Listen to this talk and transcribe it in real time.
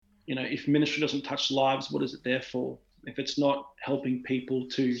if ministry doesn't touch lives, what is it there for? If it's not helping people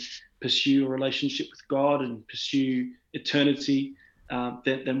to pursue a relationship with God and pursue eternity,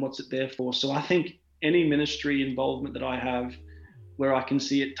 then what's it there for? So I think any ministry involvement that I have where I can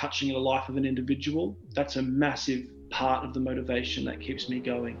see it touching the life of an individual, that's a massive part of the motivation that keeps me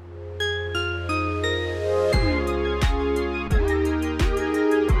going.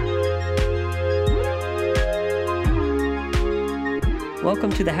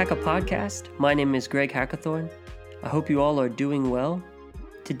 Welcome to the Hacka Podcast. My name is Greg Hackathorn. I hope you all are doing well.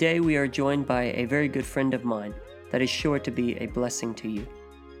 Today we are joined by a very good friend of mine that is sure to be a blessing to you.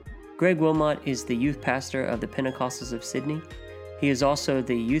 Greg Willmott is the youth pastor of the Pentecostals of Sydney. He is also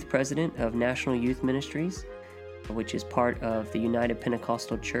the youth president of National Youth Ministries, which is part of the United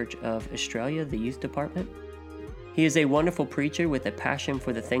Pentecostal Church of Australia, the youth department. He is a wonderful preacher with a passion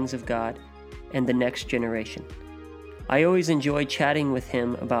for the things of God and the next generation. I always enjoy chatting with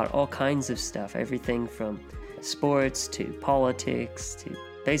him about all kinds of stuff, everything from sports to politics to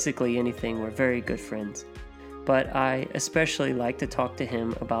basically anything. We're very good friends. But I especially like to talk to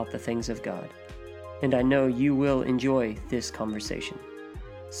him about the things of God. And I know you will enjoy this conversation.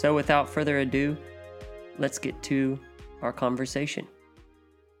 So without further ado, let's get to our conversation.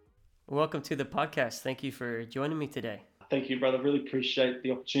 Welcome to the podcast. Thank you for joining me today. Thank you, brother. Really appreciate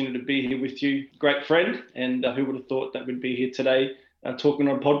the opportunity to be here with you. Great friend. And who would have thought that we'd be here today talking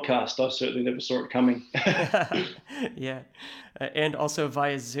on a podcast? I certainly never saw it coming. Yeah. And also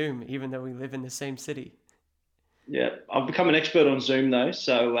via Zoom, even though we live in the same city. Yeah. I've become an expert on Zoom, though.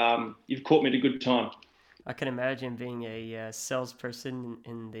 So you've caught me at a good time. I can imagine being a salesperson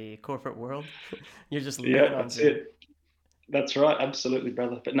in the corporate world. You're just living on Zoom. It. That's right. Absolutely,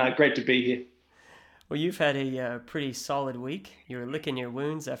 brother. But no, great to be here. Well, you've had a pretty solid week. You were licking your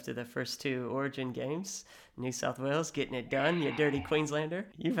wounds after the first two Origin games. New South Wales getting it done, you dirty Queenslander.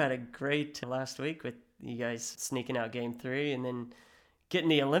 You've had a great last week with you guys sneaking out Game 3 and then getting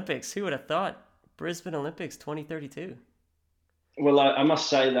the Olympics. Who would have thought? Brisbane Olympics 2032. Well, I must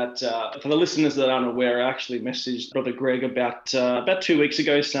say that for the listeners that aren't aware, I actually messaged Brother Greg about 2 weeks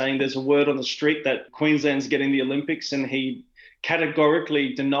ago saying there's a word on the street that Queensland's getting the Olympics, and he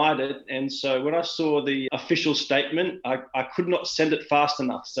categorically denied it. And so when I saw the official statement, I could not send it fast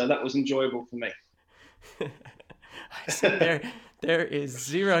enough. So that was enjoyable for me. I said there is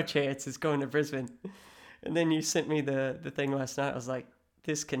zero chance it's going to Brisbane. And then you sent me the thing last night. I was like,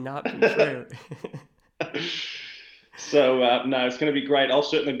 this cannot be true. So, no, it's going to be great. I'll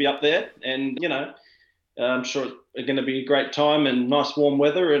certainly be up there. And, I'm sure it's going to be a great time and nice warm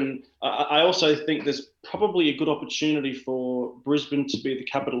weather. And I also think there's probably a good opportunity for Brisbane to be the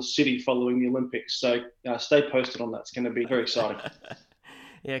capital city following the Olympics. So stay posted on that. It's going to be very exciting.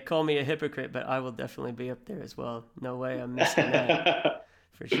 Yeah, call me a hypocrite, but I will definitely be up there as well. No way I'm missing that.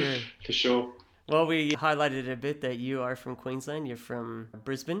 For sure. For sure. Well, we highlighted a bit that you are from Queensland. You're from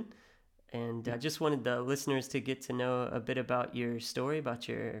Brisbane. And I just wanted the listeners to get to know a bit about your story, about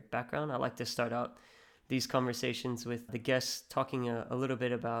your background. I like to start out these conversations with the guests talking a little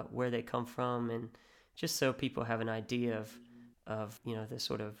bit about where they come from, and just so people have an idea of the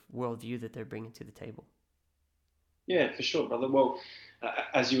sort of worldview that they're bringing to the table. Yeah, for sure, brother. Well,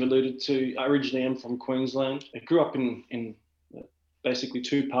 as you alluded to, I originally am from Queensland. I grew up in basically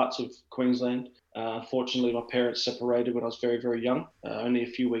two parts of Queensland. Fortunately, my parents separated when I was very, very young, only a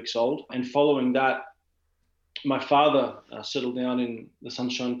few weeks old. And following that, my father settled down in the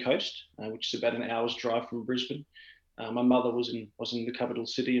Sunshine Coast, which is about an hour's drive from Brisbane. My mother was in the capital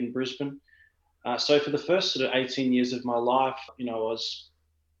city in Brisbane. So for the first sort of 18 years of my life, I was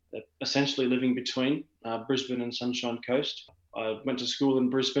essentially living between Brisbane and Sunshine Coast. I went to school in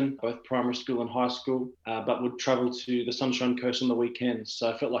Brisbane, both primary school and high school, but would travel to the Sunshine Coast on the weekends.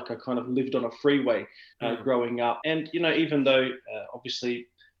 So I felt like I kind of lived on a freeway growing up. And, even though obviously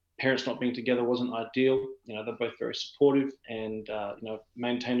parents not being together wasn't ideal, they're both very supportive and,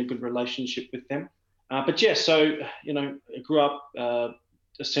 maintained a good relationship with them. So, I grew up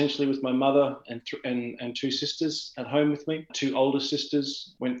essentially with my mother and two sisters at home with me. Two older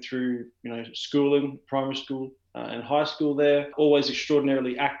sisters, went through, schooling, primary school, and high school there, always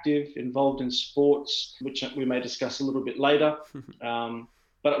extraordinarily active, involved in sports, which we may discuss a little bit later.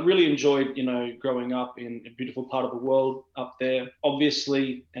 But I really enjoyed, growing up in a beautiful part of the world up there.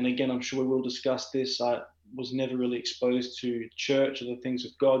 Obviously, and again, I'm sure we will discuss this, I was never really exposed to church or the things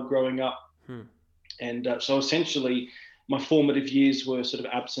of God growing up. And so essentially, my formative years were sort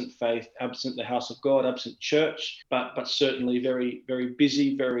of absent faith, absent the house of God, absent church, but certainly very, very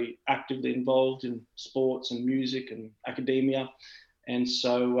busy, very actively involved in sports and music and academia. And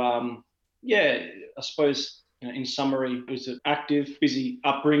so, I suppose in summary, it was an active, busy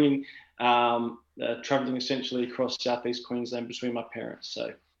upbringing, traveling essentially across southeast Queensland between my parents.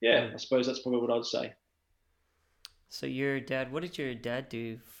 So yeah, I suppose that's probably what I'd say. So your dad, what did your dad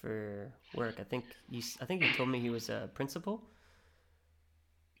do for work? I think you told me he was a principal.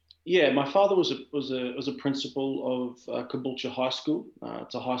 Yeah, my father was a principal of Caboolture High School.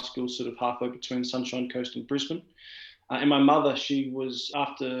 It's a high school sort of halfway between Sunshine Coast and Brisbane. And my mother, she was,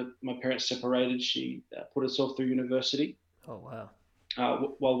 after my parents separated, she put herself through university. Oh wow!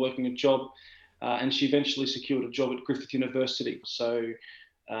 While working a job, and she eventually secured a job at Griffith University. So,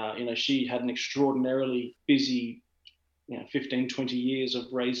 she had an extraordinarily busy, 15, 20 years of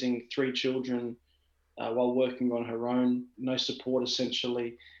raising three children while working on her own, no support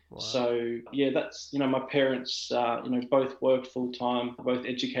essentially. Wow. So yeah, that's, my parents, both worked full time, both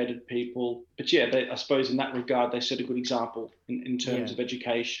educated people. But yeah, I suppose in that regard, they set a good example in terms of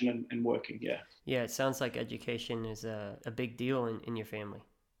education and working. Yeah. Yeah, it sounds like education is a big deal in your family.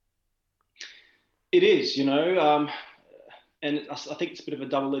 It is, and I think it's a bit of a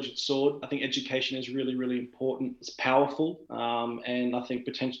double-edged sword. I think education is really, really important. It's powerful, and I think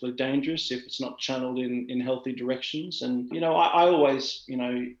potentially dangerous if it's not channeled in healthy directions. And, I always,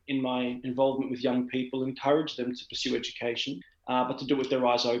 in my involvement with young people, encourage them to pursue education, but to do it with their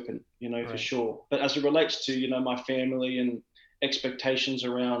eyes open, right. For sure. But as it relates to, my family and expectations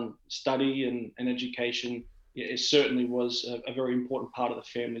around study and education, it certainly was a very important part of the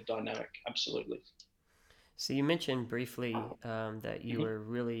family dynamic. Absolutely. So you mentioned briefly that you were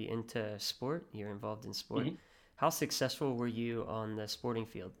really into sport. You're involved in sport. How successful were you on the sporting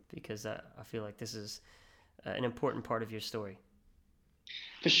field? Because I feel like this is an important part of your story.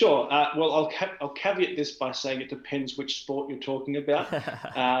 For sure. Well, I'll caveat this by saying it depends which sport you're talking about.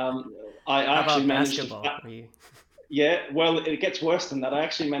 How actually about basketball? Yeah, well, it gets worse than that. I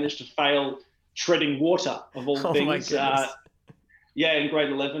actually managed to fail treading water, of all things. My goodness. Yeah, in grade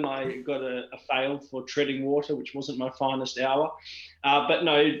 11, I got a fail for treading water, which wasn't my finest hour. But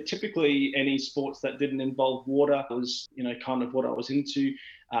no, typically any sports that didn't involve water was, kind of what I was into.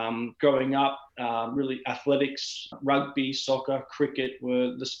 Growing up, really athletics, rugby, soccer, cricket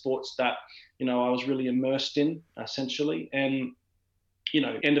were the sports that, I was really immersed in, essentially. And,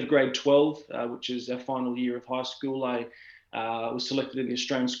 end of grade 12, which is our final year of high school, I was selected in the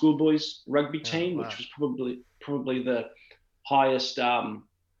Australian schoolboys rugby team, which was probably the highest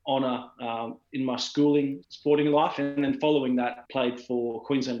honour in my sporting life. And then following that, played for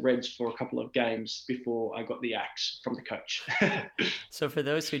Queensland Reds for a couple of games before I got the axe from the coach. So for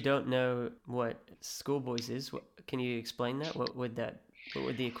those who don't know what schoolboys is, can you explain that? What would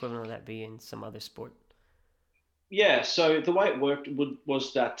the equivalent of that be in some other sport? Yeah, so the way it worked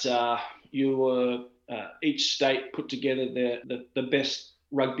was that you were each state put together the best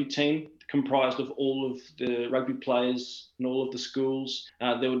rugby team, comprised of all of the rugby players in all of the schools.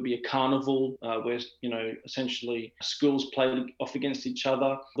 There would be a carnival where, essentially schools played off against each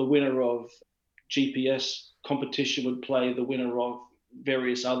other. The winner of GPS competition would play the winner of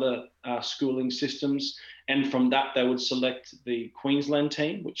various other schooling systems. And from that, they would select the Queensland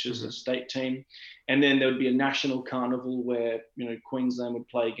team, which is the state team. And then there would be a national carnival where, Queensland would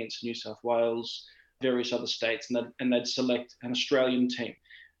play against New South Wales, various other states, and they'd select an Australian team.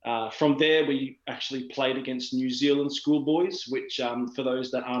 From there, we actually played against New Zealand schoolboys, which, for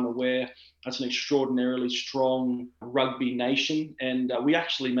those that aren't aware, that's an extraordinarily strong rugby nation. And we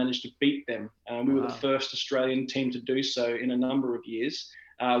actually managed to beat them. We were the first Australian team to do so in a number of years.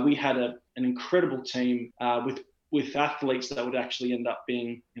 We had an incredible team with athletes that would actually end up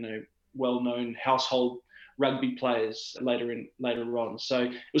being, well-known household rugby players later on. So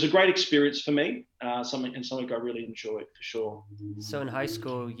it was a great experience for me, something I really enjoyed for sure. So in high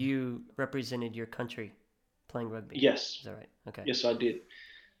school, you represented your country playing rugby? Yes. Is that right? Okay. Yes, I did.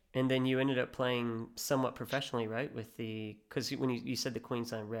 And then you ended up playing somewhat professionally, right? Because when you said the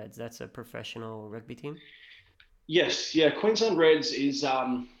Queensland Reds, that's a professional rugby team? Yes, yeah. Queensland Reds is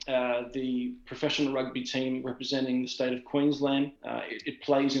the professional rugby team representing the state of Queensland. It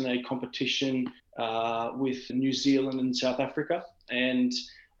plays in a competition with New Zealand and South Africa. And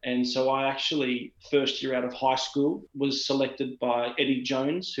so I actually, first year out of high school, was selected by Eddie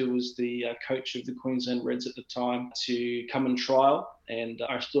Jones, who was the coach of the Queensland Reds at the time, to come and trial. And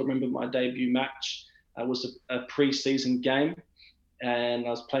I still remember my debut match was a pre-season game. And I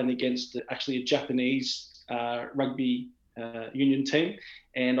was playing against actually a Japanese rugby union team,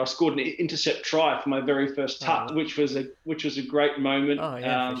 and I scored an intercept try for my very first touch, which was a great moment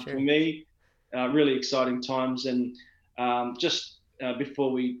for me. Really exciting times, and just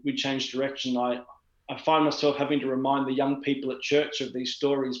before we changed direction, I find myself having to remind the young people at church of these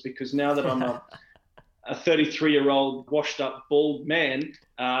stories, because now that I'm a 33-year-old washed up bald man.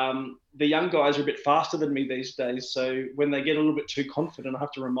 The young guys are a bit faster than me these days. So when they get a little bit too confident, I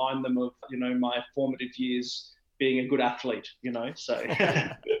have to remind them of, my formative years being a good athlete, so.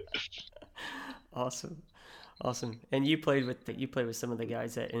 Awesome. Awesome. And you played with some of the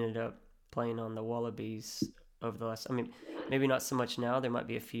guys that ended up playing on the Wallabies over the last, I mean, maybe not so much now. There might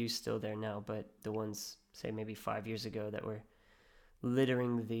be a few still there now, but the ones, say, maybe 5 years ago that were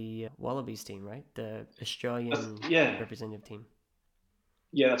littering the Wallabies team, right? The Australian Yeah. representative team.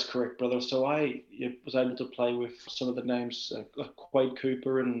 Yeah, that's correct, brother. So I was able to play with some of the names, like Quade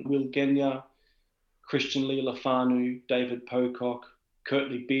Cooper and Will Genya, Christian Leilafanu, David Pocock,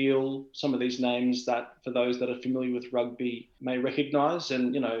 Curtly Beale, some of these names that, for those that are familiar with rugby, may recognise.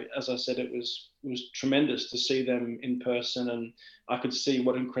 And, as I said, it was tremendous to see them in person, and I could see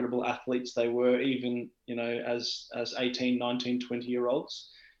what incredible athletes they were, even, as 18, 19, 20-year-olds.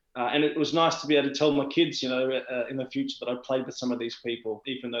 And it was nice to be able to tell my kids, in the future that I played with some of these people,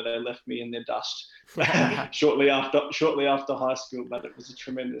 even though they left me in their dust shortly after high school. But it was a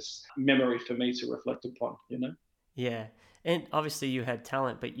tremendous memory for me to reflect upon. Yeah. And obviously you had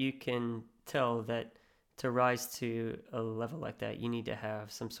talent, but you can tell that to rise to a level like that, you need to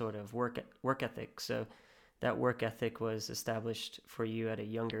have some sort of work ethic. So that work ethic was established for you at a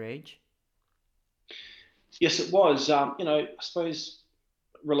younger age. Yes, it was. I suppose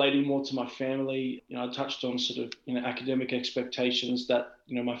relating more to my family, I touched on sort of, academic expectations that,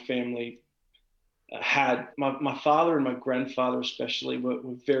 my family had. My father and my grandfather especially were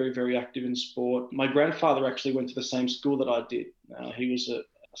very, very active in sport. My grandfather actually went to the same school that I did. He was a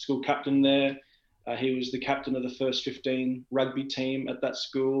school captain there. He was the captain of the first 15 rugby team at that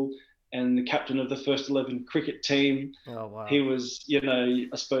school and the captain of the first 11 cricket team. Oh, wow. He was, I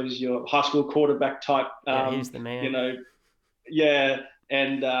suppose your high school quarterback type. Yeah, he's the man. Yeah.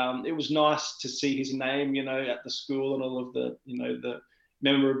 And it was nice to see his name, at the school and all of the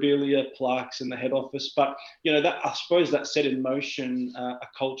memorabilia, plaques in the head office. But, that, I suppose that set in motion a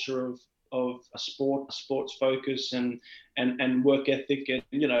culture of a sports focus and work ethic. And,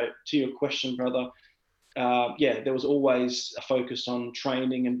 to your question, brother, there was always a focus on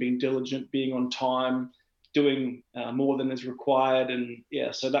training and being diligent, being on time, doing more than is required. And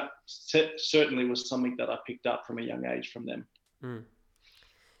so that certainly was something that I picked up from a young age from them. Mm.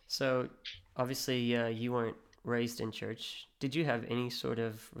 So obviously you weren't raised in church. Did you have any sort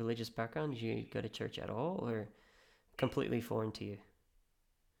of religious background? Did you go to church at all, or completely foreign to you?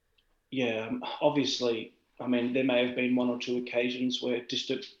 Yeah, obviously, I mean, there may have been one or two occasions where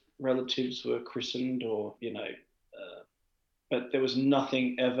distant relatives were christened or, but there was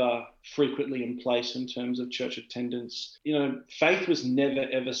nothing ever frequently in place in terms of church attendance. Faith was never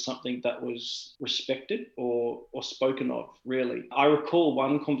ever something that was respected or spoken of, really. I recall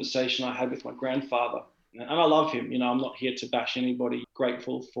one conversation I had with my grandfather, and I love him. I'm not here to bash anybody.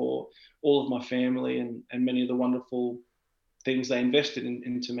 Grateful for all of my family and many of the wonderful things they invested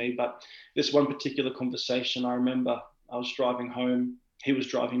into me. But this one particular conversation, I remember I was driving home, he was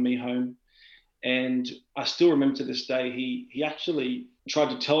driving me home. And I still remember to this day, he actually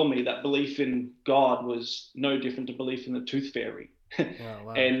tried to tell me that belief in God was no different to belief in the tooth fairy. Oh,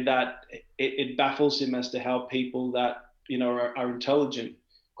 wow. And that it baffles him as to how people that, are intelligent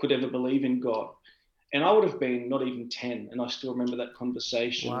could ever believe in God. And I would have been not even 10. And I still remember that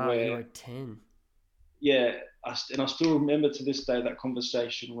conversation. Wow, where you were 10. Yeah, and I still remember to this day that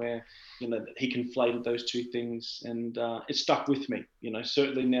conversation where, he conflated those two things, and it stuck with me.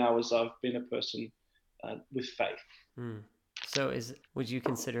 Certainly now as I've been a person with faith. Mm. So would you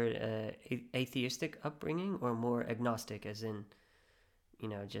consider it a atheistic upbringing or more agnostic, as in,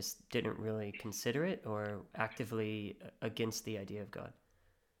 just didn't really consider it, or actively against the idea of God?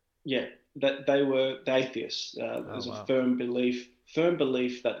 Yeah, that they were the atheists. There's wow. a firm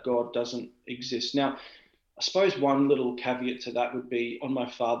belief that God doesn't exist. Now, I suppose one little caveat to that would be on my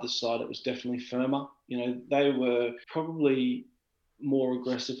father's side, it was definitely firmer. They were probably more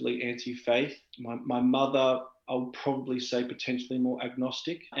aggressively anti-faith. My mother, I would probably say potentially more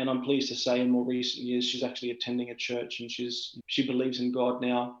agnostic. And I'm pleased to say in more recent years, she's actually attending a church and she believes in God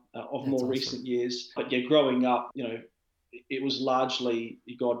now of That's more awesome. recent years. But yeah, growing up, it was largely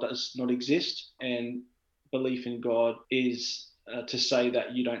God does not exist, and belief in God is to say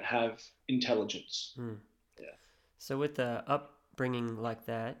that you don't have intelligence. Yeah. So with the upbringing like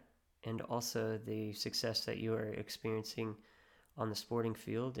that, and also the success that you were experiencing on the sporting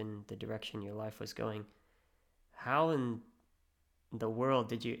field and the direction your life was going, how in the world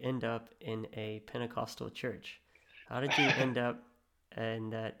did you end up in a Pentecostal church? How did you end up in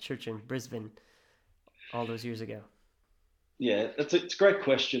that church in Brisbane all those years ago? Yeah, it's a great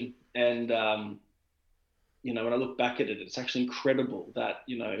question. And when I look back at it, it's actually incredible that,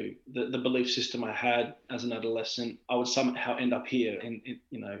 the belief system I had as an adolescent, I would somehow end up here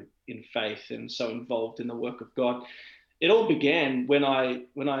in faith and so involved in the work of God. It all began when I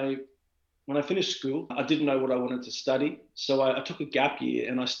finished school. I didn't know what I wanted to study. So I took a gap year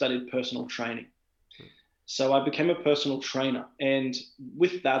and I studied personal training. So I became a personal trainer. And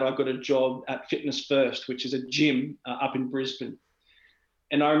with that, I got a job at Fitness First, which is a gym up in Brisbane.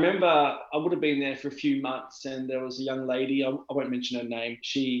 And I remember I would have been there for a few months, and there was a young lady, I won't mention her name.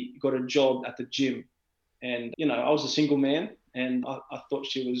 She got a job at the gym. And, I was a single man, and I thought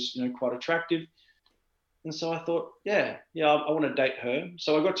she was, quite attractive. And so I thought, I want to date her.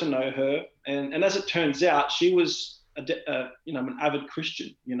 So I got to know her. And as it turns out, she was, an avid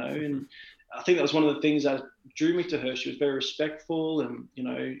Christian, and I think that was one of the things that drew me to her. She was very respectful and,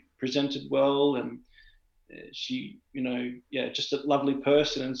 presented well, and she, just a lovely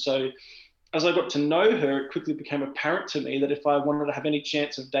person. And so as I got to know her, it quickly became apparent to me that if I wanted to have any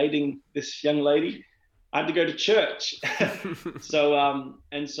chance of dating this young lady, I had to go to church. So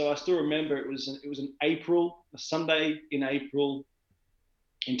I still remember it was in April, a Sunday in April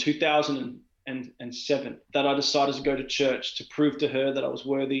in 2007, that I decided to go to church to prove to her that I was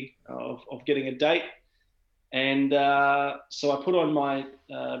worthy of getting a date. And so I put on my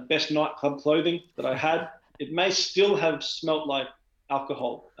best nightclub clothing that I had. It may still have smelt like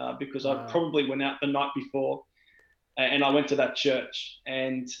alcohol because I probably went out the night before, and I went to that church.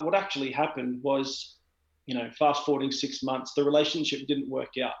 And what actually happened was, fast forwarding 6 months, the relationship didn't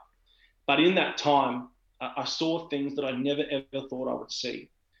work out. But in that time, I saw things that I never ever thought I would see.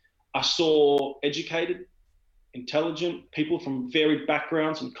 I saw educated, intelligent people from varied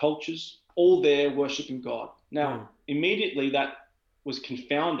backgrounds and cultures, all there worshiping God. Now, immediately that was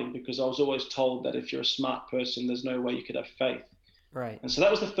confounding, because I was always told that if you're a smart person, there's no way you could have faith. Right. And so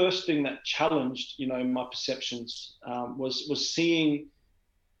that was the first thing that challenged, my perceptions, was seeing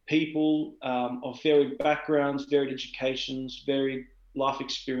people of varied backgrounds, varied educations, varied life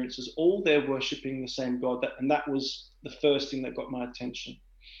experiences, all there worshiping the same God. And that was the first thing that got my attention.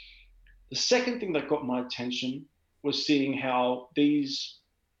 The second thing that got my attention was seeing how these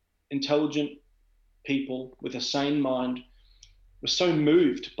intelligent people with a sane mind were so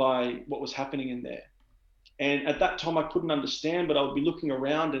moved by what was happening in there. And at that time, I couldn't understand, but I would be looking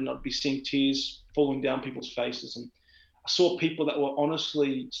around and I'd be seeing tears falling down people's faces. And I saw people that were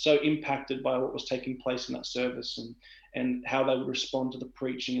honestly so impacted by what was taking place in that service, and how they would respond to the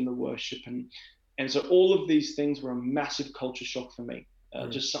preaching and the worship. And so all of these things were a massive culture shock for me.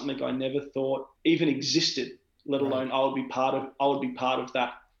 Just something I never thought even existed, let alone I would be part of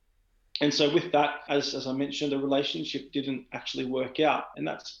that. And so with that, as I mentioned, the relationship didn't actually work out, and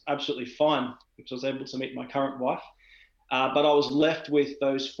that's absolutely fine, because I was able to meet my current wife. But I was left with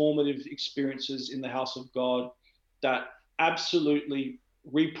those formative experiences in the house of God that absolutely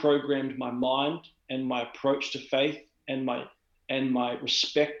reprogrammed my mind and my approach to faith and my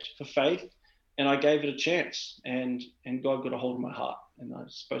respect for faith. And I gave it a chance, and God got a hold of my heart, and I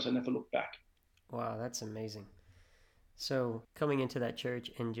suppose I never looked back. Wow, that's amazing. So coming into that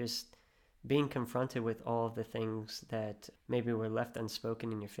church and just being confronted with all of the things that maybe were left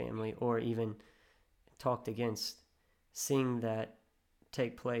unspoken in your family or even talked against, seeing that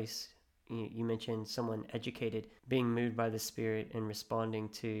take place. You mentioned someone educated being moved by the Spirit and responding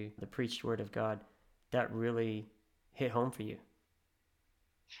to the preached word of God. That really hit home for you.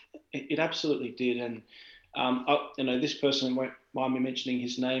 It absolutely did. And this person, won't mind me mentioning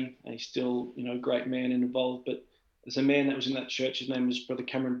his name. He's still, a great man and involved. But there's a man that was in that church. His name was Brother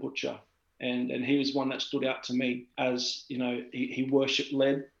Cameron Butcher. And he was one that stood out to me as, he worship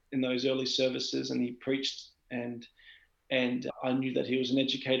led in those early services, and he preached, and I knew that he was an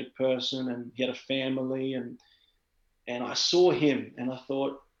educated person and he had a family, and I saw him and I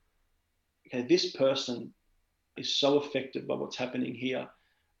thought, okay, this person is so affected by what's happening here.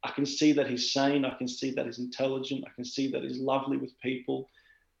 I can see that he's sane. I can see that he's intelligent. I can see that he's lovely with people,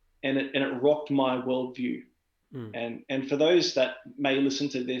 and it rocked my worldview. And for those that may listen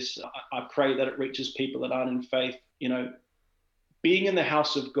to this, I pray that it reaches people that aren't in faith. Being in the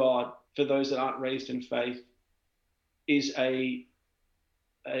house of God, for those that aren't raised in faith, is a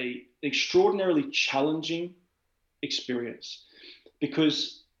extraordinarily challenging experience,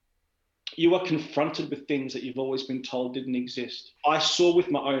 because you are confronted with things that you've always been told didn't exist. I saw with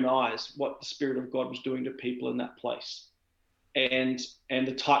my own eyes what the Spirit of God was doing to people in that place, and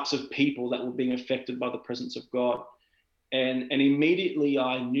the types of people that were being affected by the presence of God. And immediately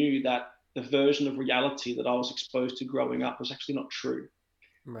I knew that the version of reality that I was exposed to growing up was actually not true.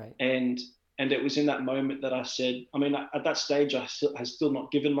 Right. And And it was in that moment that I said, I mean, at that stage, I had still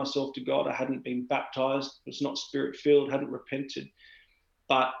not given myself to God. I hadn't been baptized, was not spirit-filled, hadn't repented.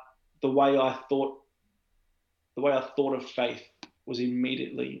 But the way I thought of faith was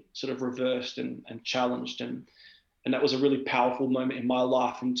immediately sort of reversed and challenged. And that was a really powerful moment in my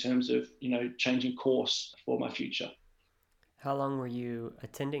life in terms of, changing course for my future. How long were you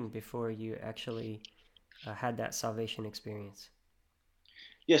attending before you actually had that salvation experience?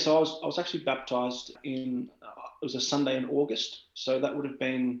 Yeah, so I was actually baptized it was a Sunday in August. So that would have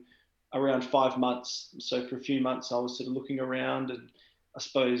been around 5 months. So for a few months, I was sort of looking around and I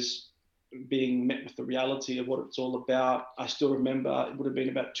suppose being met with the reality of what it's all about. I still remember it would have been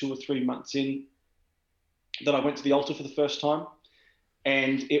about 2 or 3 months in that I went to the altar for the first time.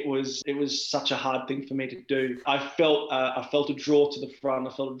 And it was such a hard thing for me to do. I felt a draw to the front.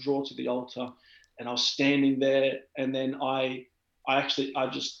 I felt a draw to the altar, and I was standing there. And then I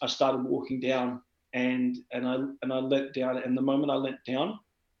started walking down, and I leant down. And the moment I leant down,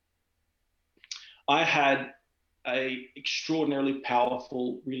 I had a extraordinarily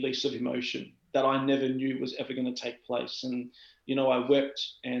powerful release of emotion that I never knew was ever going to take place. And I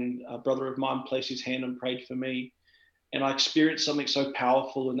wept, and a brother of mine placed his hand and prayed for me. And I experienced something so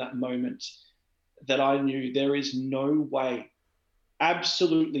powerful in that moment that I knew there is no way,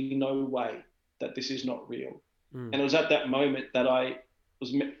 absolutely no way, that this is not real. And it was at that moment that I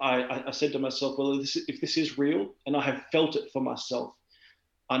said to myself, well, if this is real and I have felt it for myself,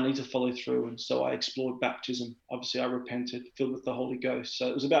 I need to follow through. And so I explored baptism. Obviously, I repented, filled with the Holy Ghost. So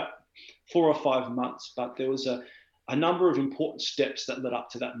it was about 4 or 5 months, but there was a number of important steps that led up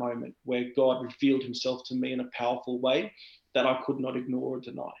to that moment where God revealed himself to me in a powerful way that I could not ignore or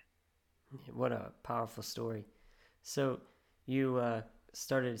deny. What a powerful story. So you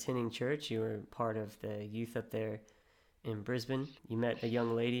started attending church. You were part of the youth up there in Brisbane. You met a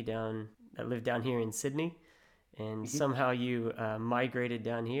young lady that lived down here in Sydney, and somehow you migrated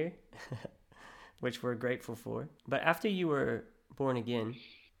down here, which we're grateful for. But after you were born again,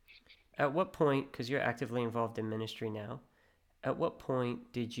 at what point, because you're actively involved in ministry now, at what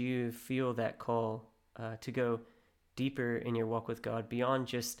point did you feel that call to go deeper in your walk with God beyond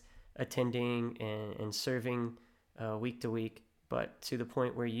just attending and serving week to week, but to the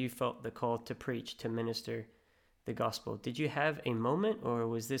point where you felt the call to preach, to minister the gospel? Did you have a moment, or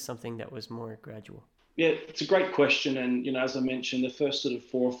was this something that was more gradual? Yeah, it's a great question. And, as I mentioned, the first sort of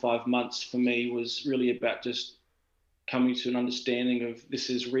 4 or 5 months for me was really about just coming to an understanding of this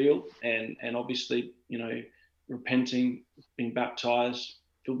is real, and obviously, repenting, being baptized,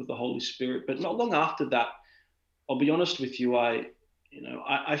 filled with the Holy Spirit. But not long after that, I'll be honest with you,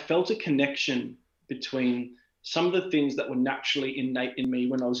 I felt a connection between some of the things that were naturally innate in me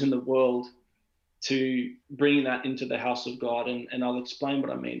when I was in the world to bringing that into the house of God. And I'll explain what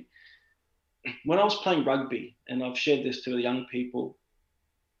I mean. When I was playing rugby, and I've shared this to the young people,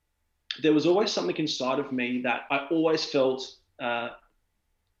 there was always something inside of me that I always felt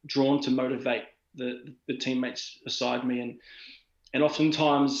drawn to motivate the teammates beside me. And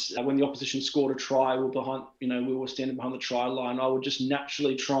oftentimes when the opposition scored a try, we were standing behind the try line, I would just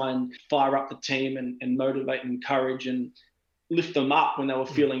naturally try and fire up the team and motivate and encourage and lift them up when they were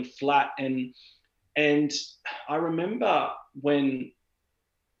feeling flat. And I remember when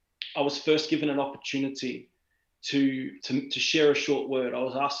I was first given an opportunity to share a short word. I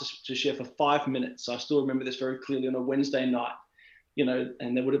was asked to share for 5 minutes. I still remember this very clearly, on a Wednesday night,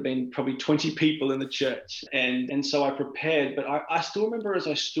 and there would have been probably 20 people in the church. And so I prepared, but I still remember as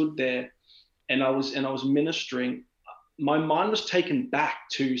I stood there and I was ministering, my mind was taken back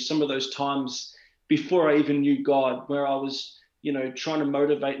to some of those times before I even knew God, where I was, trying to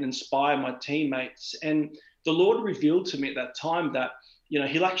motivate and inspire my teammates. And the Lord revealed to me at that time that,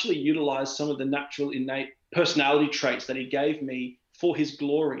 he'll actually utilize some of the natural innate personality traits that he gave me for his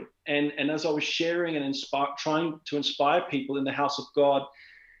glory. And as I was sharing and trying to inspire people in the house of God,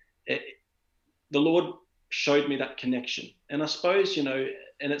 the Lord showed me that connection. And I suppose, and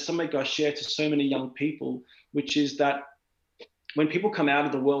it's something I share to so many young people, which is that when people come out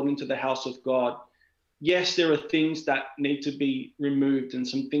of the world into the house of God, yes, there are things that need to be removed and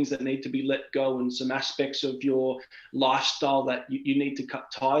some things that need to be let go and some aspects of your lifestyle that you need to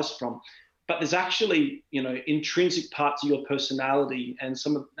cut ties from. But there's actually, intrinsic parts of your personality and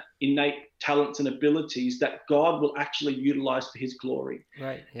some of the innate talents and abilities that God will actually utilize for his glory.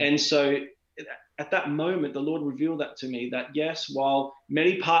 Right. Yeah. And so at that moment, the Lord revealed that to me, that yes, while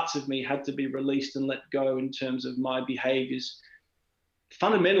many parts of me had to be released and let go in terms of my behaviors,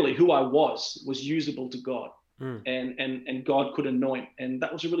 fundamentally who I was usable to God, and God could anoint. And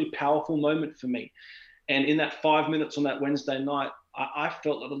that was a really powerful moment for me. And in that 5 minutes on that Wednesday night, I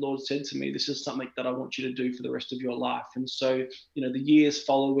felt that the Lord said to me, this is something that I want you to do for the rest of your life. And so, the years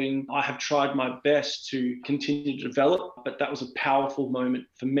following, I have tried my best to continue to develop, but that was a powerful moment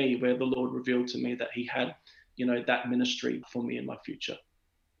for me where the Lord revealed to me that he had, that ministry for me in my future.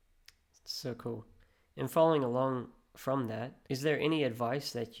 So cool. And following along from that, is there any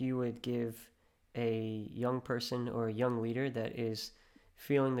advice that you would give a young person or a young leader that is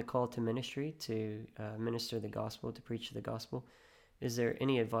feeling the call to ministry, to minister the gospel, to preach the gospel? Is there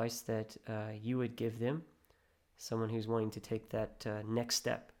any advice that you would give them, someone who's wanting to take that next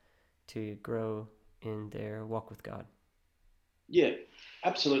step to grow in their walk with God? Yeah,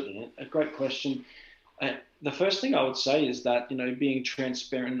 absolutely. A great question. The first thing I would say is that, being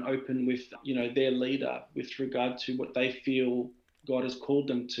transparent and open with, their leader with regard to what they feel God has called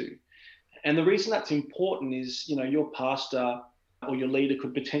them to. And the reason that's important is, your pastor or your leader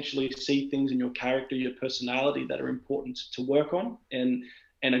could potentially see things in your character, your personality that are important to work on. And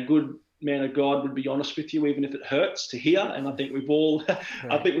a good man of God would be honest with you, even if it hurts to hear. And I think we've all,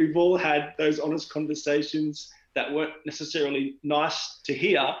 I think we've all had those honest conversations that weren't necessarily nice to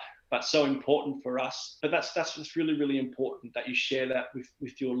hear, but so important for us. But that's what's really, really important, that you share that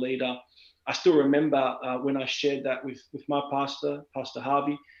with your leader. I still remember when I shared that with my pastor, Pastor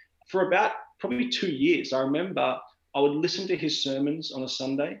Harvey, for about probably 2 years. I remember I would listen to his sermons on a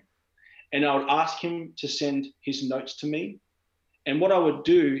Sunday, and I would ask him to send his notes to me. And what I would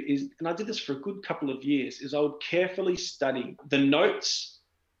do is, and I did this for a good couple of years, is I would carefully study the notes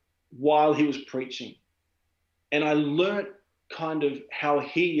while he was preaching. And I learned kind of how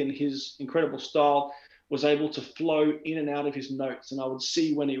he and his incredible style was able to flow in and out of his notes. And I would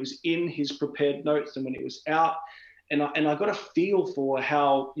see when he was in his prepared notes and when he was out. And I got a feel for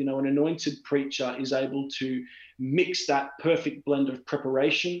how, an anointed preacher is able to mix that perfect blend of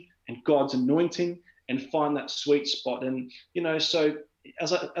preparation and God's anointing and find that sweet spot. And, so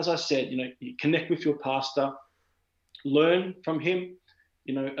as I said, you connect with your pastor, learn from him,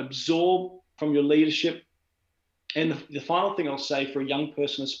 absorb from your leadership. And the final thing I'll say for a young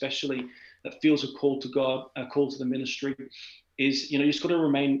person, especially that feels a call to God, a call to the ministry, is, you've got to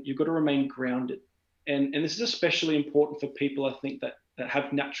remain grounded. And this is especially important for people, I think, that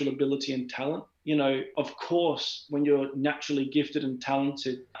have natural ability and talent. Of course, when you're naturally gifted and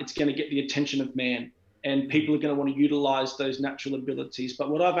talented, it's going to get the attention of man, and people are going to want to utilize those natural abilities. But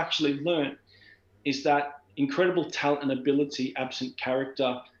what I've actually learned is that incredible talent and ability, absent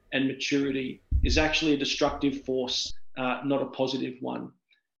character and maturity, is actually a destructive force, not a positive one.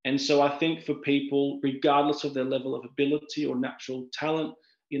 And so I think for people, regardless of their level of ability or natural talent,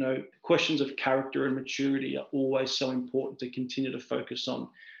 questions of character and maturity are always so important to continue to focus on,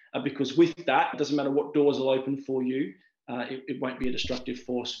 because with that, it doesn't matter what doors will open for you, it won't be a destructive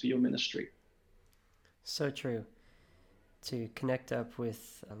force for your ministry. So true. To connect up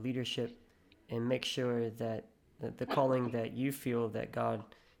with leadership and make sure that the calling that you feel that God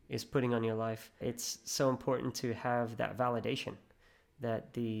is putting on your life, it's so important to have that validation,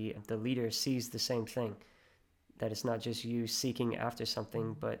 that the leader sees the same thing, that it's not just you seeking after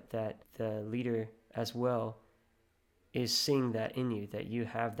something, but that the leader as well is seeing that in you, that you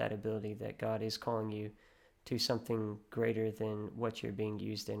have that ability, that God is calling you to something greater than what you're being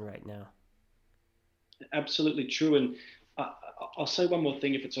used in right now. Absolutely true. And I'll say one more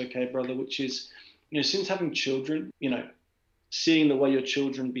thing, if it's okay, brother, which is, since having children, seeing the way your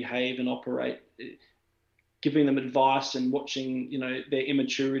children behave and operate, giving them advice and watching, their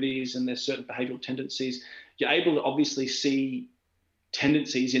immaturities and their certain behavioral tendencies, you're able to obviously see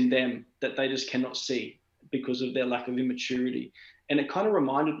tendencies in them that they just cannot see because of their lack of immaturity. And it kind of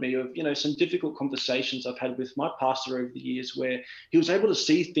reminded me of, some difficult conversations I've had with my pastor over the years, where he was able to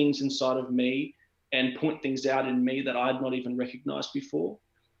see things inside of me and point things out in me that I'd not even recognized before.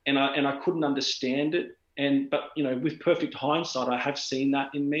 And I couldn't understand it. But with perfect hindsight, I have seen that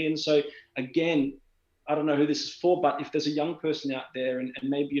in me. And so again, I don't know who this is for, but if there's a young person out there and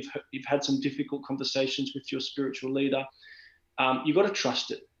maybe you've had some difficult conversations with your spiritual leader, you've got to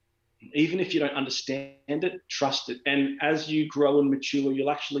trust it. Even if you don't understand it, trust it. And as you grow and mature,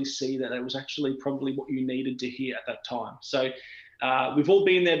 you'll actually see that it was actually probably what you needed to hear at that time. So we've all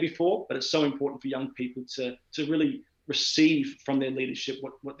been there before, but it's so important for young people to really receive from their leadership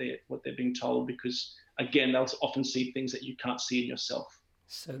what they're being told, because again, they'll often see things that you can't see in yourself.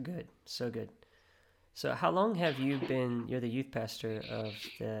 So good, so good. So how long have you been, you're the youth pastor of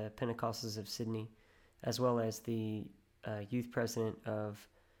the Pentecostals of Sydney, as well as the youth president of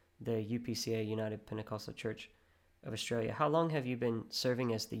the UPCA, United Pentecostal Church of Australia. How long have you been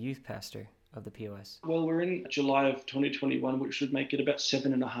serving as the youth pastor of the POS? Well, we're in July of 2021, which would make it about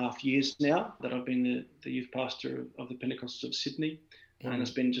 7.5 years now that I've been the youth pastor of the Pentecostals of Sydney. And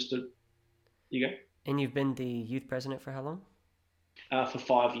it's been you go? And you've been the youth president for how long? For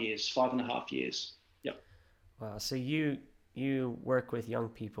 5 years, 5.5 years. Yep. Wow. So you work with young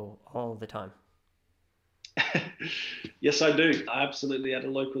people all the time. Yes, I do. Absolutely, at a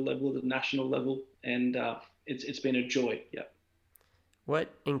local level, at a national level, and it's been a joy. Yeah.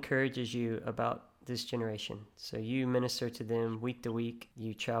 What encourages you about this generation? So you minister to them week to week.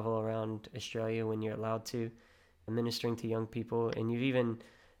 You travel around Australia when you're allowed to, ministering to young people, and you've even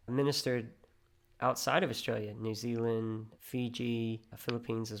ministered outside of Australia, New Zealand, Fiji,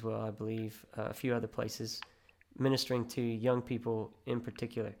 Philippines as well, I believe, a few other places, ministering to young people in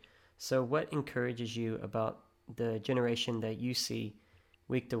particular. So what encourages you about the generation that you see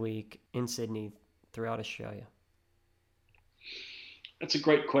week to week in Sydney throughout Australia? That's a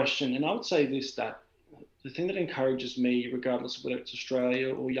great question. And I would say this, that the thing that encourages me, regardless of whether it's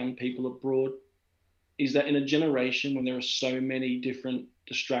Australia or young people abroad, is that in a generation when there are so many different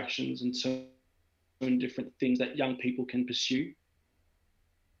distractions and so many different things that young people can pursue,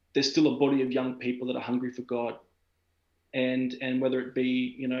 there's still a body of young people that are hungry for God. And whether it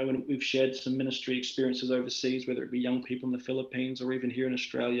be, when we've shared some ministry experiences overseas, whether it be young people in the Philippines or even here in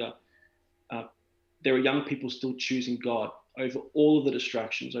Australia, there are young people still choosing God over all of the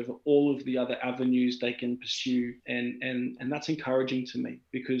distractions, over all of the other avenues they can pursue. And that's encouraging to me,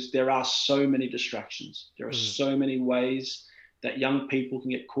 because there are so many distractions. There are so many ways that young people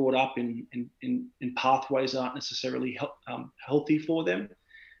can get caught up in pathways that aren't necessarily healthy for them.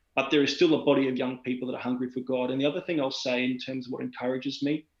 But there is still a body of young people that are hungry for God. And the other thing I'll say in terms of what encourages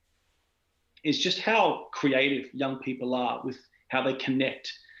me is just how creative young people are with how they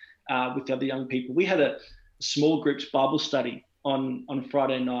connect with other young people. We had a small groups Bible study on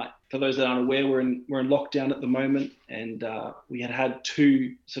Friday night. For those that aren't aware, we're in lockdown at the moment, and we had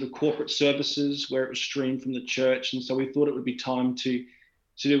 2 sort of corporate services where it was streamed from the church. And so we thought it would be time to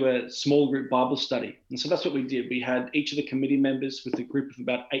do a small group Bible study. And so that's what we did. We had each of the committee members with a group of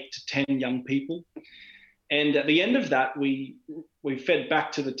about 8 to 10 young people. And at the end of that, we fed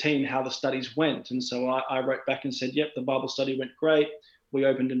back to the team how the studies went. And so I wrote back and said, yep, the Bible study went great. We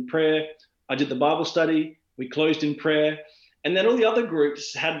opened in prayer. I did the Bible study. We closed in prayer. And then all the other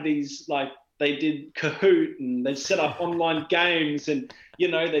groups had these, they did Kahoot, and they set up online games, and,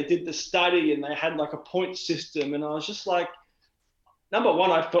 they did the study, and they had a point system. And I was just like, number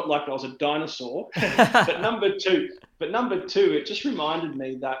one, I felt like I was a dinosaur. but number two, it just reminded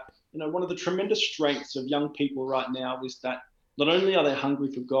me that, one of the tremendous strengths of young people right now is that not only are they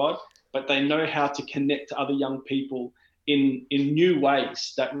hungry for God, but they know how to connect to other young people in new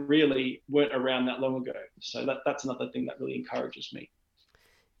ways that really weren't around that long ago. So that's another thing that really encourages me.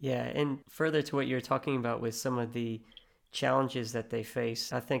 Yeah, and further to what you're talking about with some of the challenges that they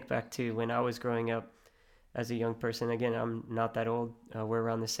face, I think back to when I was growing up as a young person. Again, I'm not that old. We're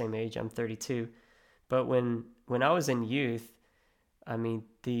around the same age. I'm 32. But when I was in youth, I mean,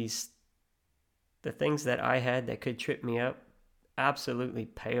 the things that I had that could trip me up absolutely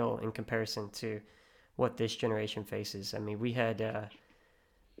pale in comparison to what this generation faces. I mean, we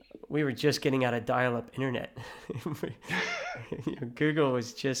were just getting out of dial-up internet. Google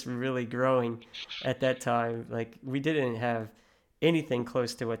was just really growing at that time. We didn't have anything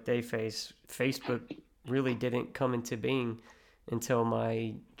close to what they face. Facebook really didn't come into being until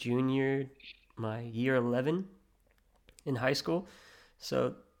my year 11 in high school.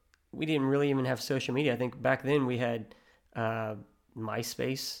 So we didn't really even have social media. I think back then we had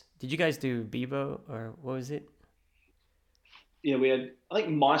MySpace. Did you guys do Bebo, or what was it? Yeah, we had, I think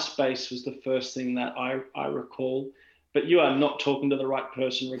MySpace was the first thing that I recall. But you are not talking to the right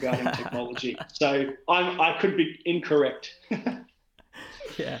person regarding technology. So I could be incorrect.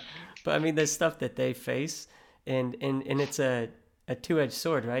 Yeah, but I mean, there's stuff that they face, and it's a two-edged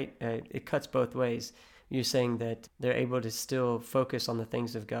sword, right? It cuts both ways. You're saying that they're able to still focus on the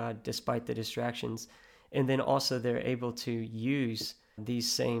things of God despite the distractions, and then also they're able to use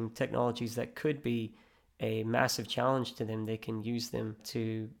these same technologies that could be a massive challenge to them. They can use them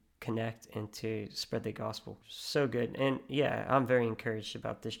to connect and to spread the gospel. So good. And yeah, I'm very encouraged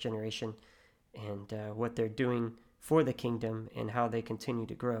about this generation and what they're doing for the kingdom and how they continue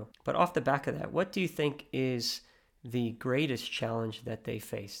to grow. But off the back of that, what do you think is the greatest challenge that they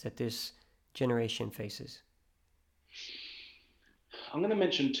face, that this generation faces? I'm going to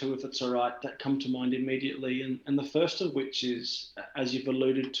mention 2, if it's all right, that come to mind immediately. And the first of which is, as you've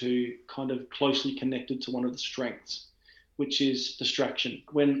alluded to, kind of closely connected to one of the strengths, which is distraction.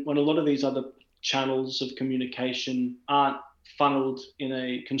 When a lot of these other channels of communication aren't funneled in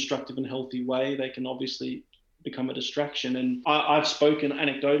a constructive and healthy way, they can obviously become a distraction. And I've spoken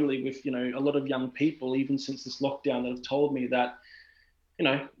anecdotally with, a lot of young people, even since this lockdown, that have told me that,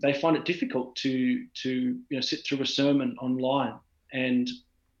 they find it difficult to sit through a sermon online. And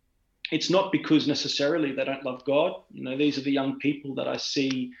it's not because necessarily they don't love God. These are the young people that I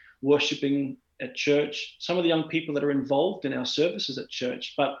see worshiping at church, some of the young people that are involved in our services at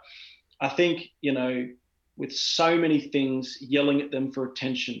church. But I think, with so many things yelling at them for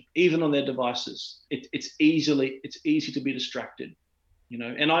attention, even on their devices, it's easy to be distracted,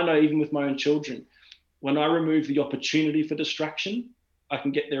 And I know even with my own children, when I remove the opportunity for distraction, I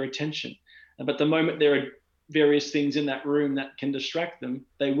can get their attention. But the moment there are various things in that room that can distract them,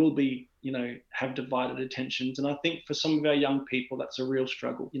 they will be, have divided attentions. And I think for some of our young people, that's a real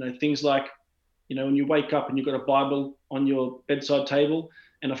struggle. Things like, when you wake up and you've got a Bible on your bedside table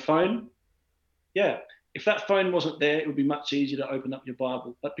and a phone, yeah, if that phone wasn't there, it would be much easier to open up your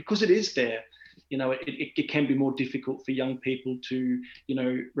Bible. But because it is there, it can be more difficult for young people to,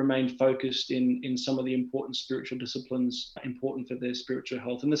 remain focused in some of the important spiritual disciplines important for their spiritual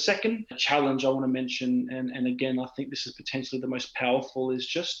health. And the second challenge I want to mention, and again, I think this is potentially the most powerful, is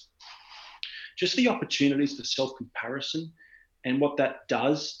just the opportunities for self-comparison and what that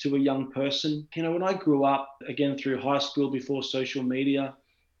does to a young person. When I grew up, again, through high school, before social media,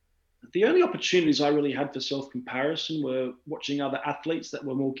 the only opportunities I really had for self-comparison were watching other athletes that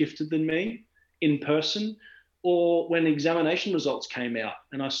were more gifted than me in person, or when examination results came out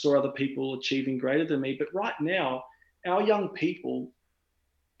and I saw other people achieving greater than me. But right now, our young people,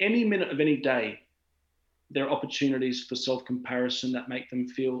 any minute of any day, there are opportunities for self-comparison that make them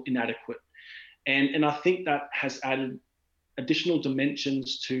feel inadequate. And I think that has added additional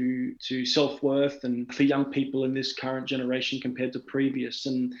dimensions to self-worth and for young people in this current generation compared to previous.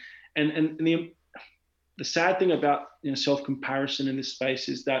 And the sad thing about self-comparison in this space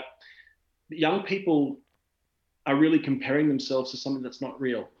is that young people are really comparing themselves to something that's not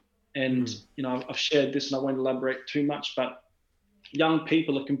real. And I've shared this and I won't elaborate too much, but young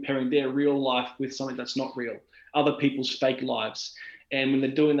people are comparing their real life with something that's not real, other people's fake lives. And when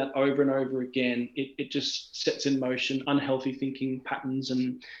they're doing that over and over again, it just sets in motion unhealthy thinking patterns.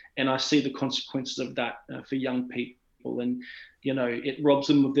 And I see the consequences of that for young people. And, it robs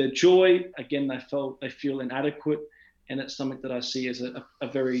them of their joy. Again, they feel inadequate. And it's something that I see as a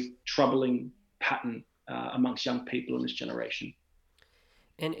very troubling pattern amongst young people in this generation.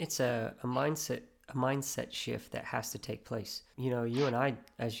 And it's a mindset shift that has to take place. You and I,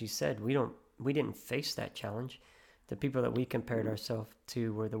 as you said, we didn't face that challenge. The people that we compared ourselves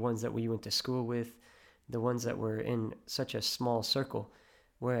to were the ones that we went to school with, the ones that were in such a small circle.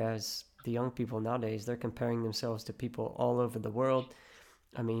 Whereas the young people nowadays, they're comparing themselves to people all over the world.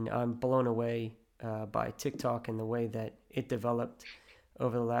 I mean, I'm blown away by TikTok and the way that it developed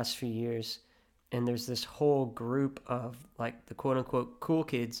over the last few years. And there's this whole group of like the quote unquote cool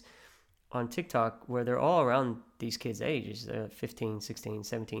kids on TikTok where they're all around these kids' ages, 15, 16,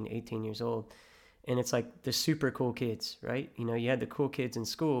 17, 18 years old. And it's like the super cool kids, right? You had the cool kids in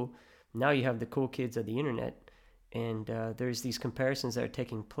school. Now you have the cool kids of the internet. And there's these comparisons that are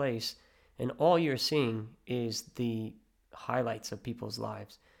taking place. And all you're seeing is the highlights of people's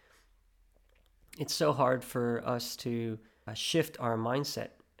lives. It's so hard for us to shift our mindset,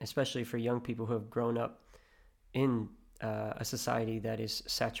 especially for young people who have grown up in a society that is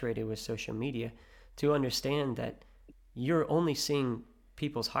saturated with social media, to understand that you're only seeing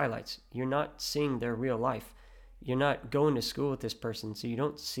people's highlights. You're not seeing their real life. You're not going to school with this person, so you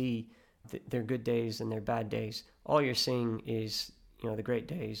don't see their good days and their bad days. All you're seeing is the great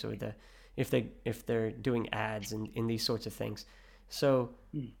days, or if they're doing ads and in these sorts of things. So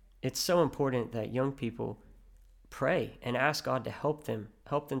it's so important that young people pray and ask God to help them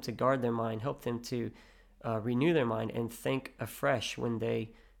to guard their mind, help them to renew their mind and think afresh when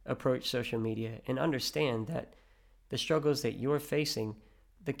they approach social media, and understand that the struggles that you're facing,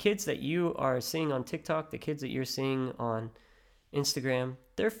 the kids that you are seeing on TikTok, the kids that you're seeing on Instagram,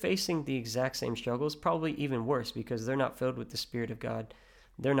 they're facing the exact same struggles, probably even worse, because they're not filled with the Spirit of God.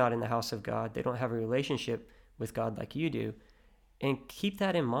 They're not in the house of God. They don't have a relationship with God like you do. And keep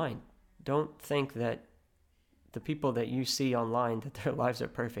that in mind. Don't think that the people that you see online, that their lives are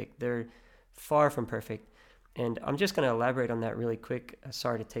perfect. They're far from perfect. And I'm just going to elaborate on that really quick.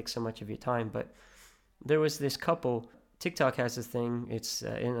 Sorry to take so much of your time, but there was this couple. TikTok has this thing. It's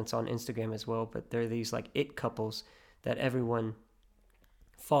on Instagram as well, but there are these like it couples that everyone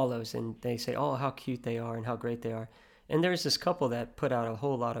follows, and they say, oh, how cute they are and how great they are. And there's this couple that put out a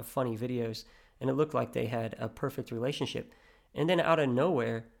whole lot of funny videos, and it looked like they had a perfect relationship. And then out of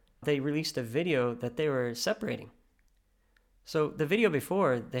nowhere, they released a video that they were separating. So the video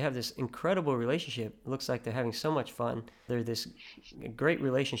before, they have this incredible relationship. It looks like they're having so much fun. They're this great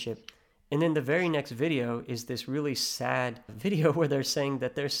relationship. And then the very next video is this really sad video where they're saying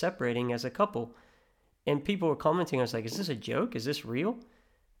that they're separating as a couple. And people were commenting, I was like, is this a joke? Is this real?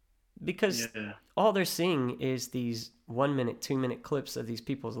 Because all they're seeing is these 1 minute, 2 minute clips of these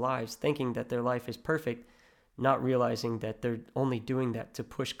people's lives, thinking that their life is perfect, not realizing that they're only doing that to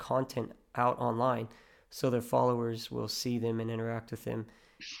push content out online so their followers will see them and interact with them,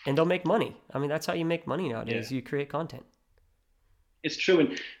 and they'll make money. I mean, that's how you make money nowadays. You create content. It's true.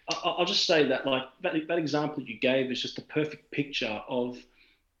 And I'll just say that, like, that example you gave is just a perfect picture of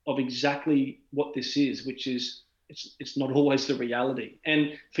exactly what this is, which is it's not always the reality.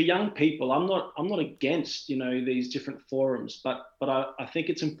 And for young people, I'm not against, these different forums, but I think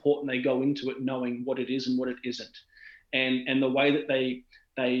it's important they go into it knowing what it is and what it isn't. And the way that they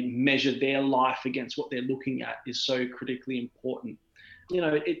measure their life against what they're looking at is so critically important.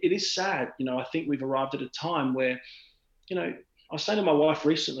 It is sad. I think we've arrived at a time where, I was saying to my wife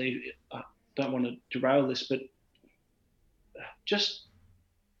recently, I don't want to derail this, but just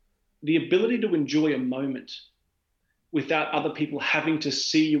the ability to enjoy a moment without other people having to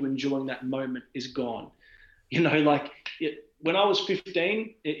see you enjoying that moment is gone. When I was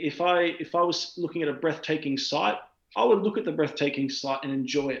 15, if I was looking at a breathtaking sight, I would look at the breathtaking sight and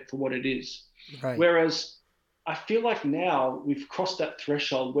enjoy it for what it is. Right. Whereas I feel like now we've crossed that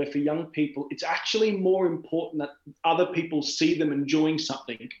threshold where for young people, it's actually more important that other people see them enjoying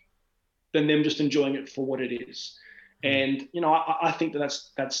something than them just enjoying it for what it is. And, I think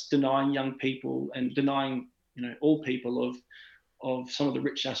that's denying young people and denying, all people of some of the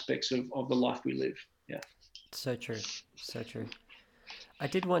rich aspects of the life we live. Yeah. So true. So true. I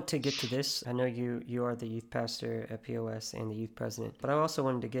did want to get to this. I know you are the youth pastor at POS and the youth president, but I also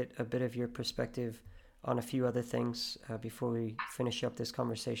wanted to get a bit of your perspective on a few other things before we finish up this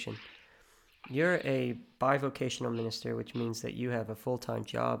conversation. You're a bivocational minister, which means that you have a full-time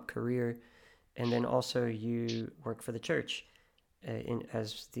job, career, and then also you work for the church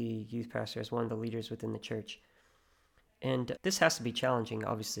as the youth pastor, as one of the leaders within the church. And this has to be challenging,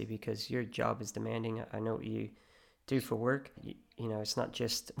 obviously, because your job is demanding. I know what you do for work. It's not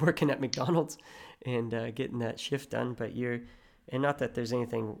just working at McDonald's and getting that shift done, but and not that there's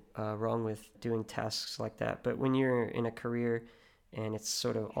anything wrong with doing tasks like that, but when you're in a career and it's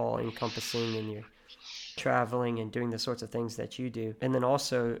sort of all encompassing and you're traveling and doing the sorts of things that you do, and then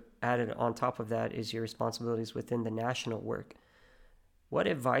also added on top of that is your responsibilities within the national work. What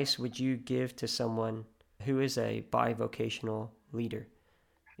advice would you give to someone who is a bivocational leader?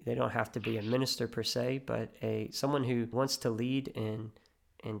 They don't have to be a minister per se, but someone who wants to lead and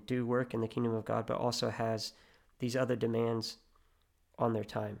do work in the kingdom of God, but also has these other demands on their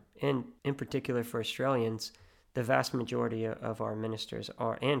time. And in particular for Australians, the vast majority of our ministers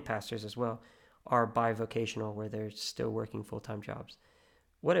and pastors as well, are bivocational, where they're still working full-time jobs.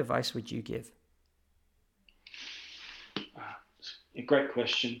 What advice would you give? A great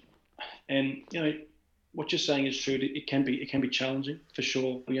question. And, what you're saying is true. It can be challenging for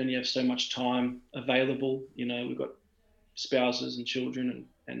sure. We only have so much time available. We've got spouses and children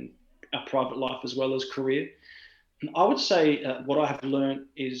and our private life as well as career. And I would say what I have learned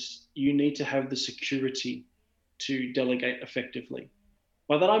is you need to have the security to delegate effectively.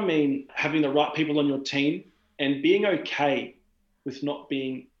 By that I mean having the right people on your team and being okay with not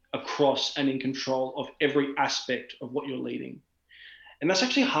being across and in control of every aspect of what you're leading. And that's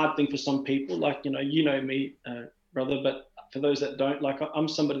actually a hard thing for some people. Like, me, brother, but for those that don't, like, I'm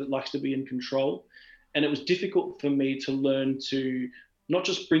somebody that likes to be in control. And it was difficult for me to learn to not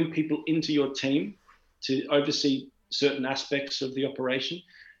just bring people into your team to oversee certain aspects of the operation,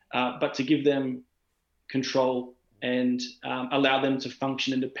 but to give them control and allow them to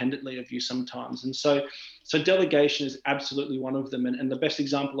function independently of you sometimes. And so delegation is absolutely one of them. And the best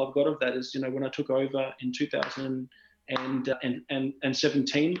example I've got of that is, when I took over in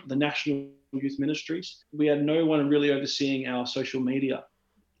 2017, the National Youth Ministries, we had no one really overseeing our social media.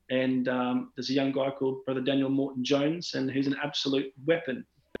 And there's a young guy called Brother Daniel Morton Jones, and he's an absolute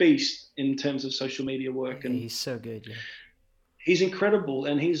beast in terms of social media work. And he's so good, yeah. He's incredible,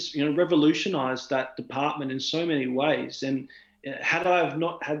 and he's revolutionized that department in so many ways. And had I have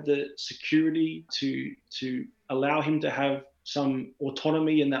not had the security to allow him to have some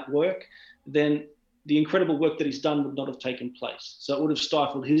autonomy in that work, then the incredible work that he's done would not have taken place. So it would have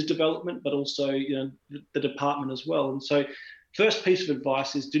stifled his development, but also the department as well. And so first piece of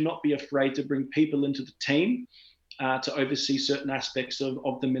advice is do not be afraid to bring people into the team to oversee certain aspects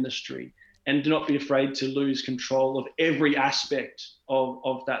of the ministry. And do not be afraid to lose control of every aspect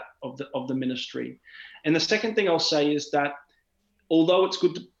of the ministry. And the second thing I'll say is that although it's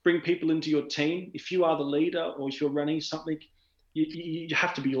good to bring people into your team, if you are the leader or if you're running something, you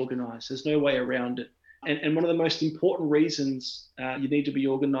have to be organized. There's no way around it. And one of the most important reasons you need to be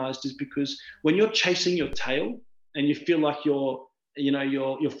organized is because when you're chasing your tail and you feel like you're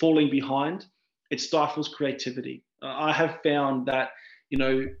falling behind, it stifles creativity. I have found that,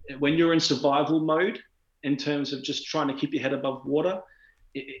 when you're in survival mode in terms of just trying to keep your head above water,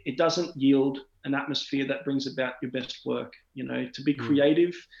 it doesn't yield an atmosphere that brings about your best work. To be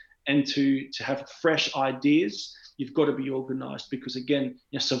creative and to have fresh ideas, you've got to be organized, because again,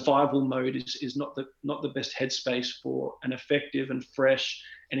 survival mode is not the best headspace for an effective and fresh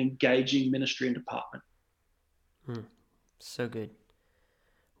and engaging ministry and department. So good.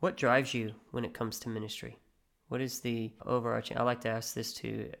 What drives you when it comes to ministry? What is the overarching? I like to ask this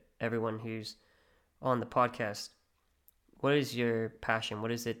to everyone who's on the podcast. What is your passion?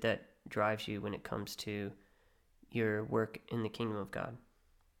 What is it that drives you when it comes to your work in the kingdom of God?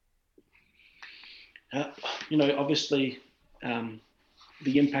 Obviously,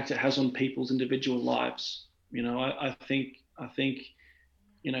 the impact it has on people's individual lives. I think,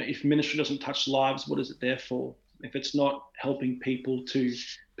 if ministry doesn't touch lives, what is it there for? If it's not helping people to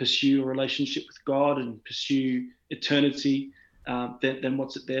pursue a relationship with God and pursue eternity, then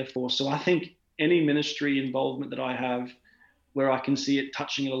what's it there for? So I think any ministry involvement that I have where I can see it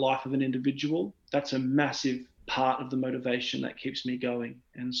touching the life of an individual, that's a massive part of the motivation that keeps me going.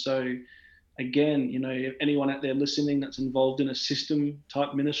 And so, again, if anyone out there listening that's involved in a system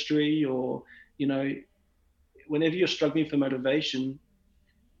type ministry, or, whenever you're struggling for motivation,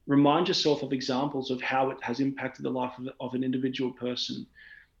 remind yourself of examples of how it has impacted the life of an individual person.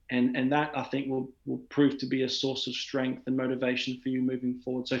 And that, I think, will prove to be a source of strength and motivation for you moving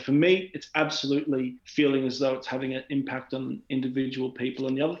forward. So for me, it's absolutely feeling as though it's having an impact on individual people.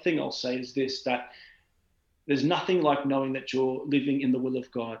 And the other thing I'll say is this, that there's nothing like knowing that you're living in the will of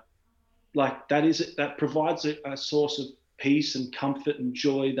God. Like that provides a source of peace and comfort and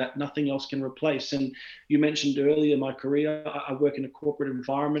joy that nothing else can replace. And you mentioned earlier my career. I work in a corporate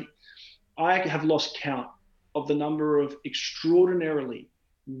environment. I have lost count of the number of extraordinarily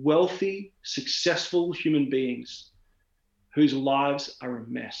wealthy, successful human beings whose lives are a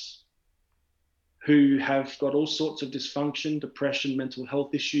mess, who have got all sorts of dysfunction, depression, mental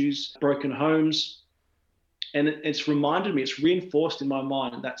health issues, broken homes. And it's reminded me, it's reinforced in my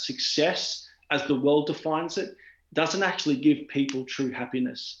mind that success, as the world defines it, doesn't actually give people true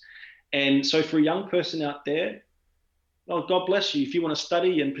happiness. And so for a young person out there, well, God bless you. If you want to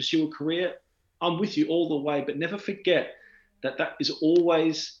study and pursue a career, I'm with you all the way, but never forget that is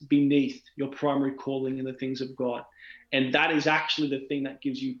always beneath your primary calling in the things of God. And that is actually the thing that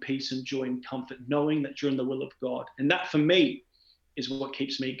gives you peace and joy and comfort, knowing that you're in the will of God. And that, for me, is what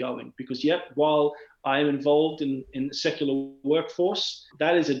keeps me going. Because, while I am involved in the secular workforce,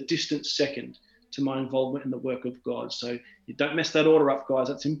 that is a distant second to my involvement in the work of God. So you don't mess that order up, guys.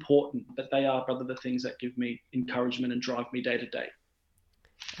 That's important. But they are, brother, the things that give me encouragement and drive me day to day.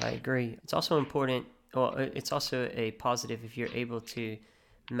 I agree. It's also important. Well, it's also a positive if you're able to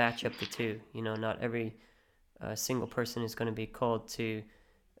match up the two. Not every single person is going to be called to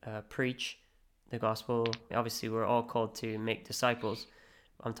preach the gospel. Obviously, we're all called to make disciples.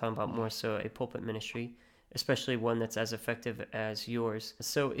 I'm talking about more so a pulpit ministry, especially one that's as effective as yours.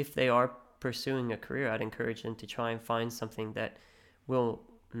 So if they are pursuing a career, I'd encourage them to try and find something that will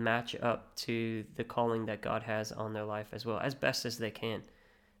match up to the calling that God has on their life as well, as best as they can,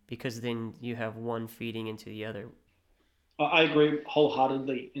 because then you have one feeding into the other. I agree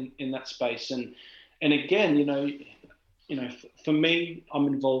wholeheartedly in that space. And again, for me, I'm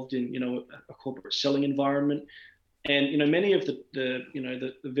involved in, a corporate selling environment. And, many of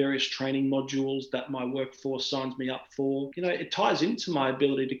the various training modules that my workforce signs me up for, it ties into my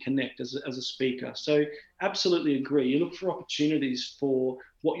ability to connect as a speaker. So absolutely agree. You look for opportunities for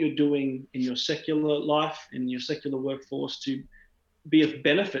what you're doing in your secular life, in your secular workforce, to be of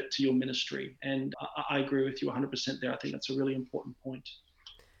benefit to your ministry. And I agree with you 100% there. I think that's a really important point.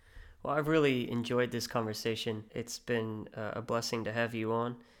 Well, I've really enjoyed this conversation. It's been a blessing to have you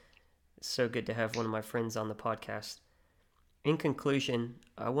on. It's so good to have one of my friends on the podcast. In conclusion,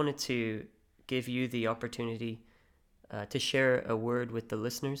 I wanted to give you the opportunity to share a word with the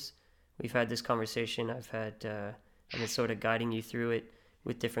listeners. We've had this conversation. I've been sort of guiding you through it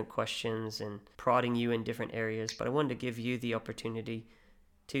with different questions and prodding you in different areas. But I wanted to give you the opportunity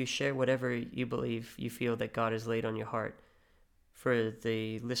to share whatever you believe, you feel that God has laid on your heart for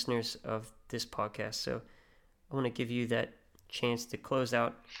the listeners of this podcast. So I want to give you that chance to close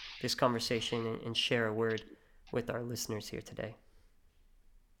out this conversation and share a word with our listeners here today.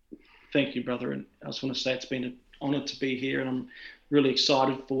 Thank you, brother. And I just want to say it's been a honored to be here, and I'm really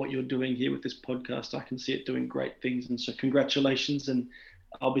excited for what you're doing here with this podcast. I can see it doing great things, and so congratulations, and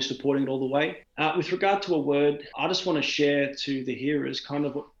I'll be supporting it all the way. With regard to a word, I just want to share to the hearers kind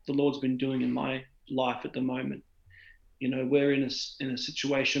of what the Lord's been doing in my life at the moment. You know, we're in a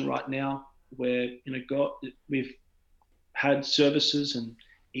situation right now where, you know, we've had services and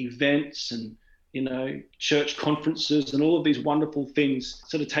events and, you know, church conferences and all of these wonderful things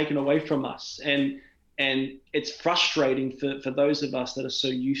sort of taken away from us. And it's frustrating for those of us that are so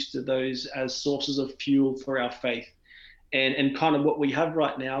used to those as sources of fuel for our faith. And kind of what we have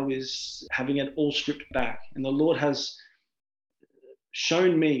right now is having it all stripped back. And the Lord has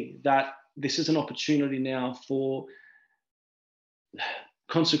shown me that this is an opportunity now for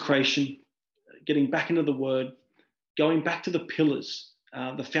consecration, getting back into the Word, going back to the pillars,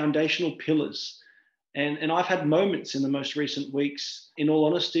 the foundational pillars. And I've had moments in the most recent weeks, in all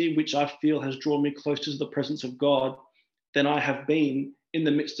honesty, which I feel has drawn me closer to the presence of God than I have been in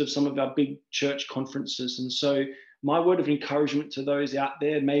the midst of some of our big church conferences. And so my word of encouragement to those out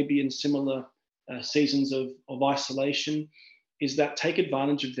there, maybe in similar seasons of isolation, is that take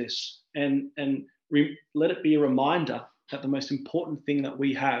advantage of this and let it be a reminder that the most important thing that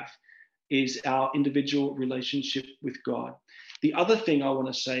we have is our individual relationship with God. The other thing I want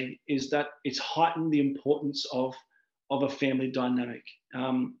to say is that it's heightened the importance of a family dynamic.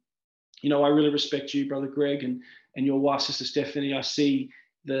 You know, I really respect you, Brother Greg, and your wife, Sister Stephanie. I see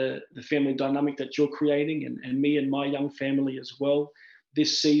the family dynamic that you're creating, and me and my young family as well.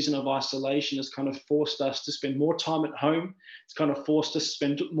 This season of isolation has kind of forced us to spend more time at home. It's kind of forced us to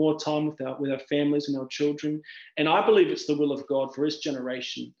spend more time with our families and our children. And I believe it's the will of God for his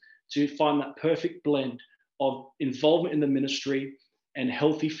generation to find that perfect blend of involvement in the ministry and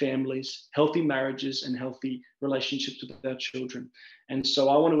healthy families, healthy marriages, and healthy relationships with our children. And so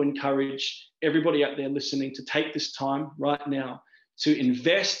I want to encourage everybody out there listening to take this time right now to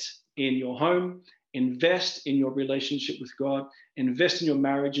invest in your home, invest in your relationship with God, invest in your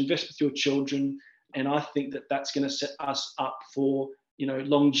marriage, invest with your children. And I think that that's going to set us up for, you know,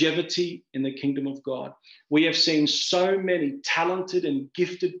 longevity in the kingdom of God. We have seen so many talented and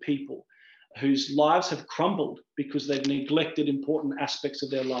gifted people whose lives have crumbled because they've neglected important aspects of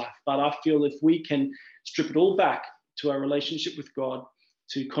their life. But I feel if we can strip it all back to our relationship with God,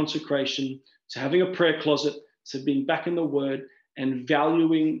 to consecration, to having a prayer closet, to being back in the Word, and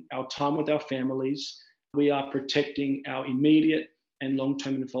valuing our time with our families, we are protecting our immediate and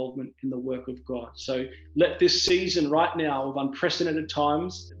long-term involvement in the work of God. So let this season right now of unprecedented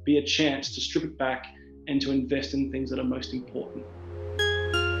times be a chance to strip it back and to invest in things that are most important.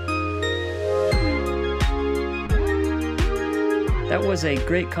 That was a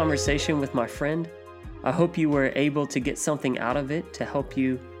great conversation with my friend. I hope you were able to get something out of it to help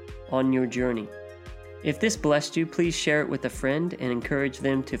you on your journey. If this blessed you, please share it with a friend and encourage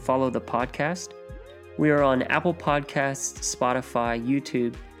them to follow the podcast. We are on Apple Podcasts, Spotify,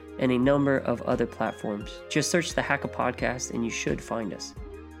 YouTube, and a number of other platforms. Just search the Hack a Podcast and you should find us.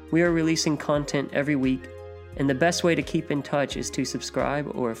 We are releasing content every week, and the best way to keep in touch is to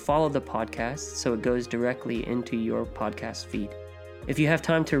subscribe or follow the podcast so it goes directly into your podcast feed. If you have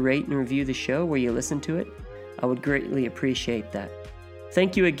time to rate and review the show where you listen to it, I would greatly appreciate that.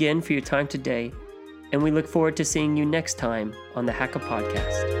 Thank you again for your time today, and we look forward to seeing you next time on the Hack a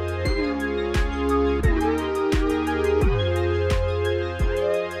Podcast.